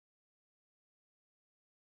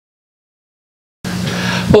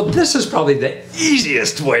Well, this is probably the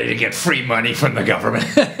easiest way to get free money from the government.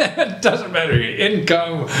 It doesn't matter your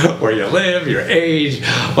income, where you live, your age,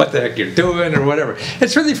 what the heck you're doing, or whatever.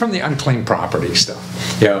 It's really from the unclaimed property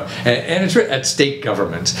stuff, you know, and it's at state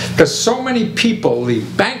governments, because so many people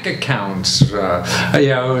leave bank accounts, you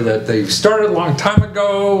know, that they started a long time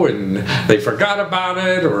ago and they forgot about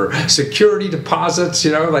it, or security deposits,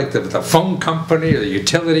 you know, like the phone company or the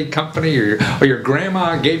utility company, or your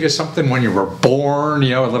grandma gave you something when you were born,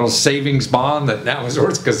 you know, a little savings bond that now is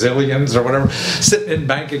worth gazillions or whatever, sitting in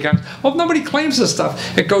bank accounts. Well, nobody claims this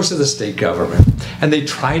stuff. It goes to the state government, and they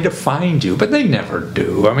try to find you, but they never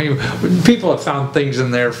do. I mean, people have found things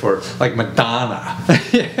in there for, like Madonna,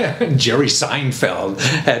 Jerry Seinfeld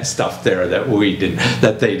had stuff there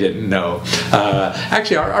that they didn't know.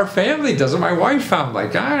 Actually, our family does it. My wife found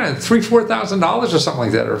like $3,000-4,000 or something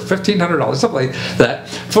like that, or $1,500, something like that,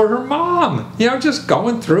 for her mom. You know, just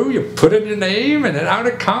going through, you put in your name, and then out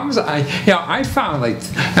it comes. I found like,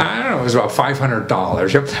 I don't know, it was about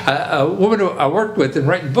 $500. A woman who I worked with in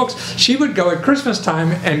writing books, she would go at Christmas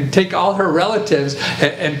time and take all her relatives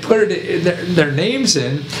and put their names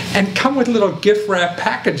in, and come with little gift wrap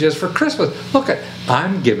packages for Christmas. Look,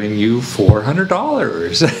 I'm giving you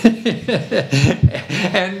 $400,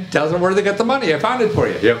 and tells them where they got the money. I found it for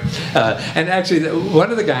you. Yep. And actually,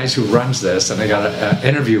 one of the guys who runs this, and I got an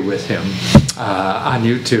interview with him on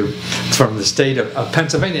YouTube from the state of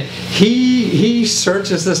Pennsylvania. He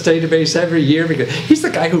searches this database every year, because he's the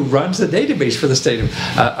guy who runs the database for the state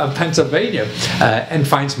of Pennsylvania, and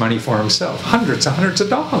finds money for himself, hundreds of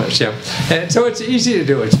dollars. Yeah. And so it's easy to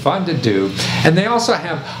do. It's fun to do. And they also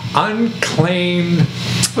have unclaimed,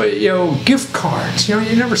 you know, gift cards. You know,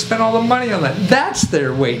 you never spent all the money on that. That's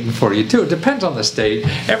there waiting for you too. It depends on the state.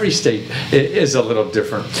 Every state is a little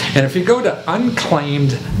different. And if you go to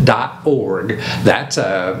unclaimed.org, that's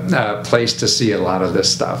a place to see a lot of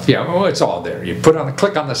this stuff. Yeah, well, it's all there. You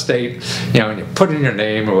click on the state, you know, and you put in your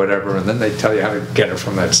name or whatever, and then they tell you how to get it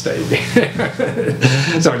from that state.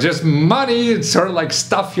 So just money, it's sort of like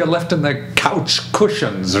stuff you left in the couch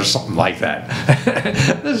cushions or something like that.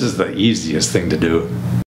 This is the easiest thing to do.